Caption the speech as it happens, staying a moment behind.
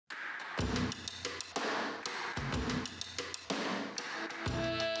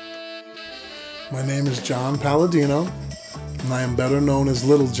My name is John Paladino, and I am better known as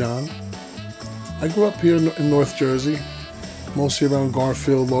Little John. I grew up here in North Jersey, mostly around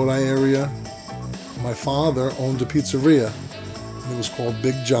Garfield, Lodi area. My father owned a pizzeria, and it was called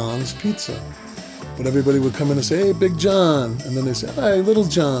Big John's Pizza. But everybody would come in and say, "Hey, Big John," and then they say, "Hey, Little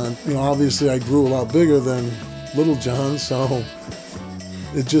John." You know, obviously I grew a lot bigger than Little John, so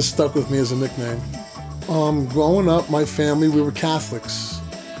it just stuck with me as a nickname. Growing up, my family, we were Catholics.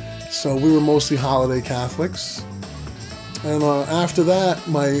 So we were mostly holiday Catholics. And after that,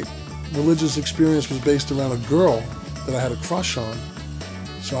 my religious experience was based around a girl that I had a crush on.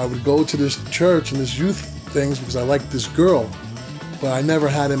 So I would go to this church and this youth things because I liked this girl. But I never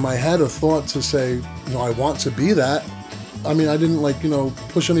had in my head a thought to say, you know, I want to be that. I mean, I didn't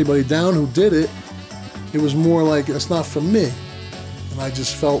push anybody down who did it. It was more like, it's not for me. And I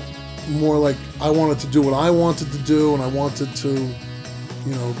just felt more like I wanted to do what I wanted to do, and I wanted to,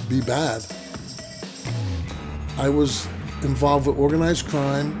 be bad. I was involved with organized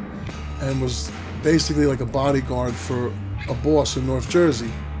crime and was basically like a bodyguard for a boss in North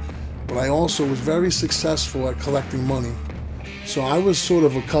Jersey. But I also was very successful at collecting money. So I was sort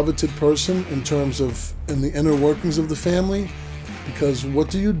of a coveted person in terms of in the inner workings of the family, because what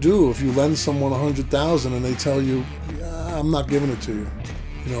do you do if you lend someone $100,000 and they tell you, "I'm not giving it to you"?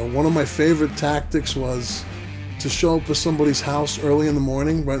 You know, one of my favorite tactics was to show up at somebody's house early in the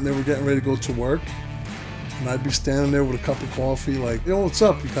morning, right when they were getting ready to go to work. And I'd be standing there with a cup of coffee like, "Yo, what's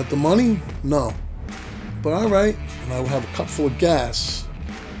up? You got the money?" "No." "But all right." And I would have a cup full of gas,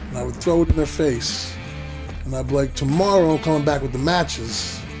 and I would throw it in their face. And I'd be like, "Tomorrow I'm coming back with the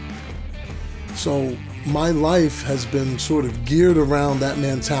matches." So my life has been sort of geared around that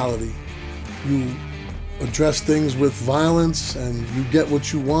mentality. You address things with violence, and you get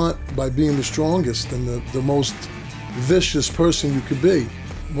what you want by being the strongest and the most vicious person you could be.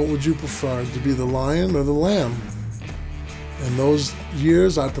 What would you prefer, to be the lion or the lamb? In those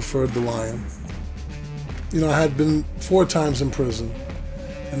years, I preferred the lion. You know, I had been 4 times in prison,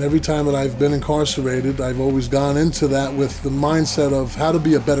 and every time that I've been incarcerated, I've always gone into that with the mindset of how to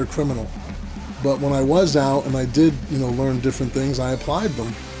be a better criminal. But when I was out and I did, learn different things, I applied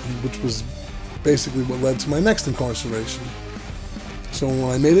them, which was basically what led to my next incarceration. So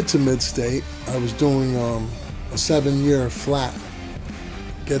when I made it to mid-state, I was doing a 7-year flat.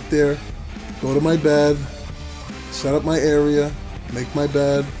 Get there, go to my bed, set up my area, make my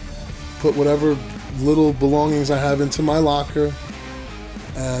bed, put whatever little belongings I have into my locker,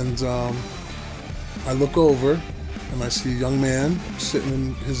 and I look over and I see a young man sitting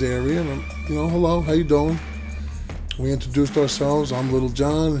in his area, and I'm, "Hello, how you doing?" We introduced ourselves. "I'm Little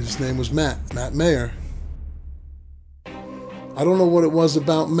John." His name was Matt Mayer. I don't know what it was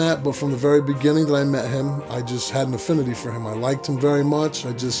about Matt, but from the very beginning that I met him, I just had an affinity for him. I liked him very much.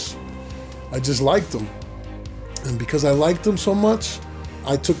 I just liked him. And because I liked him so much,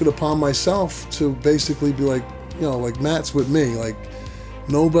 I took it upon myself to basically be like, like Matt's with me. Like,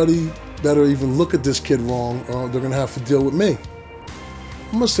 nobody better even look at this kid wrong, or they're gonna have to deal with me.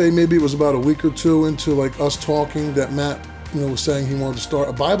 I'm gonna say maybe it was about a week or two into us talking that Matt, was saying he wanted to start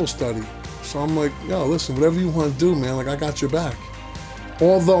a Bible study. So I'm like, "Yo, listen, whatever you want to do, man, I got your back.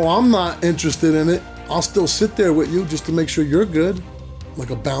 Although I'm not interested in it, I'll still sit there with you just to make sure you're good," like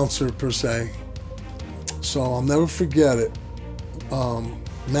a bouncer per se. So I'll never forget it.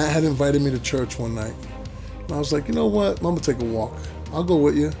 Matt had invited me to church one night. And I was like, "You know what? I'm gonna take a walk. I'll go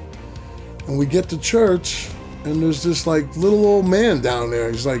with you." And we get to church, and there's this little old man down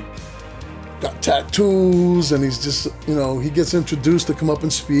there. He's got tattoos, and he's just, he gets introduced to come up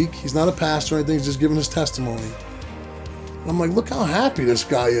and speak. He's not a pastor or anything, he's just giving his testimony. And I'm like, look how happy this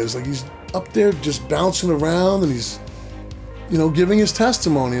guy is. He's up there just bouncing around, and he's, giving his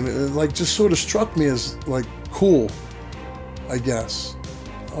testimony. And it just sort of struck me as cool, I guess.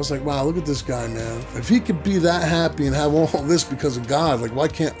 I was like, wow, look at this guy, man. If he could be that happy and have all this because of God, why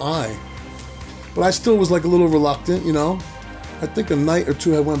can't I? But I still was a little reluctant, I think a night or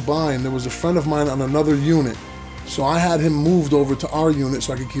two had went by, and there was a friend of mine on another unit. So I had him moved over to our unit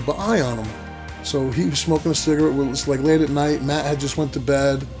so I could keep an eye on him. So he was smoking a cigarette. It was late at night. Matt had just went to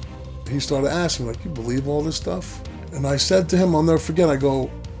bed. He started asking me, "You believe all this stuff?" And I said to him, I'll never forget, I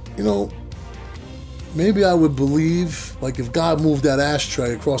go, maybe I would believe if God moved that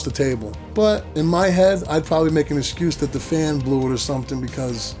ashtray across the table. But in my head, I'd probably make an excuse that the fan blew it or something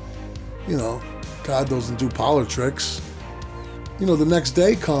because, God doesn't do parlor tricks. The next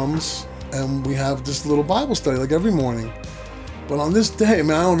day comes, and we have this little Bible study every morning. But on this day,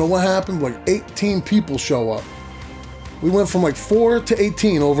 man, I don't know what happened, 18 people show up. We went from 4 to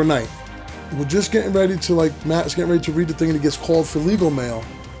 18 overnight. We're just getting ready to, Matt's getting ready to read the thing, and he gets called for legal mail.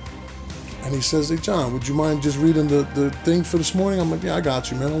 And he says, hey, John, would you mind just reading the thing for this morning? I'm like, yeah, I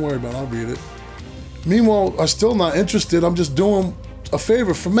got you, man. Don't worry about it. I'll read it. Meanwhile, I'm still not interested. I'm just doing a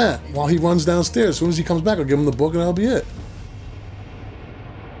favor for Matt while he runs downstairs. As soon as he comes back, I'll give him the book and that'll be it.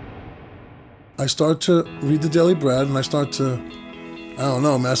 I start to read the Daily Bread and I start to, I don't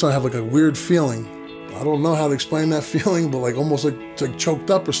know, man. I start to have like a weird feeling. I don't know how to explain that feeling, but like almost like choked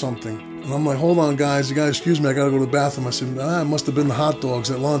up or something. And I'm like, hold on, guys. You gotta excuse me. I gotta go to the bathroom. I said, it must have been the hot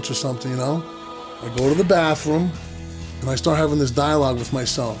dogs at lunch or something, you know? I go to the bathroom and I start having this dialogue with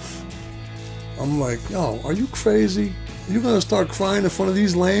myself. I'm like, yo, are you crazy? Are you gonna start crying in front of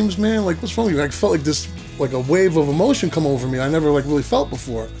these lames, man? Like, what's wrong with you? I felt like this, like a wave of emotion come over me. I never like really felt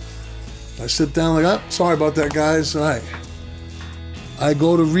before. I sit down like, sorry about that, guys. All right. I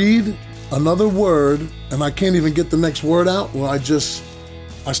go to read another word and I can't even get the next word out where I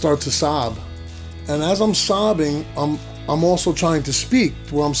start to sob. And as I'm sobbing, I'm also trying to speak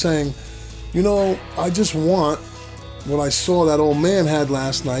where I'm saying, you know, I just want what I saw that old man had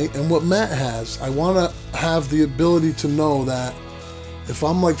last night and what Matt has. I want to have the ability to know that if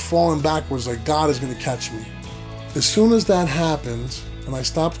I'm like falling backwards, like God is going to catch me. As soon as that happened and I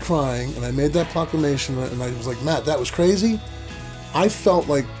stopped crying and I made that proclamation and I was like, Matt, that was crazy. I felt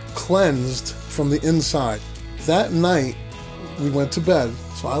like cleansed from the inside. That night, we went to bed.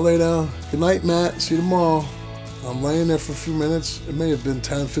 So I lay down, good night, Matt, see you tomorrow. I'm laying there for a few minutes. It may have been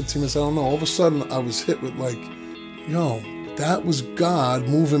 10, 15 minutes, I don't know. All of a sudden, I was hit with like, yo, that was God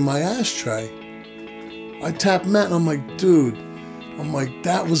moving my ashtray. I tapped Matt and I'm like, dude,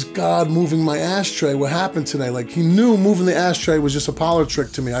 that was God moving my ashtray. What happened today? Like, he knew moving the ashtray was just a parlor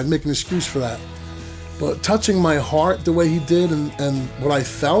trick to me. I'd make an excuse for that. But touching my heart the way he did and what I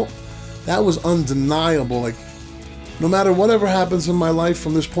felt, that was undeniable. Like, no matter whatever happens in my life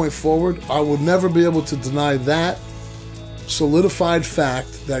from this point forward, I would never be able to deny that solidified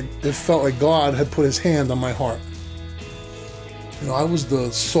fact that it felt like God had put his hand on my heart. You know, I was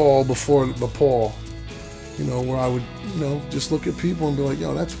the Saul before the Paul, you know, where I would, you know, just look at people and be like,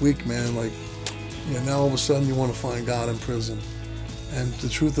 yo, that's weak, man. Like, yeah, now all of a sudden you want to find God in prison. And the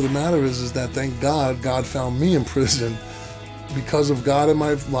truth of the matter is that thank God, God found me in prison. Because of God in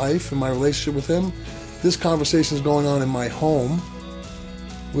my life and my relationship with him, this conversation is going on in my home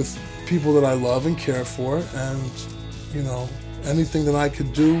with people that I love and care for, and, you know, anything that I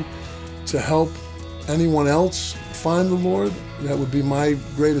could do to help anyone else find the Lord, that would be my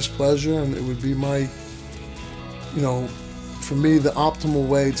greatest pleasure, and it would be my, you know, for me, the optimal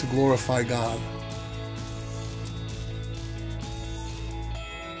way to glorify God.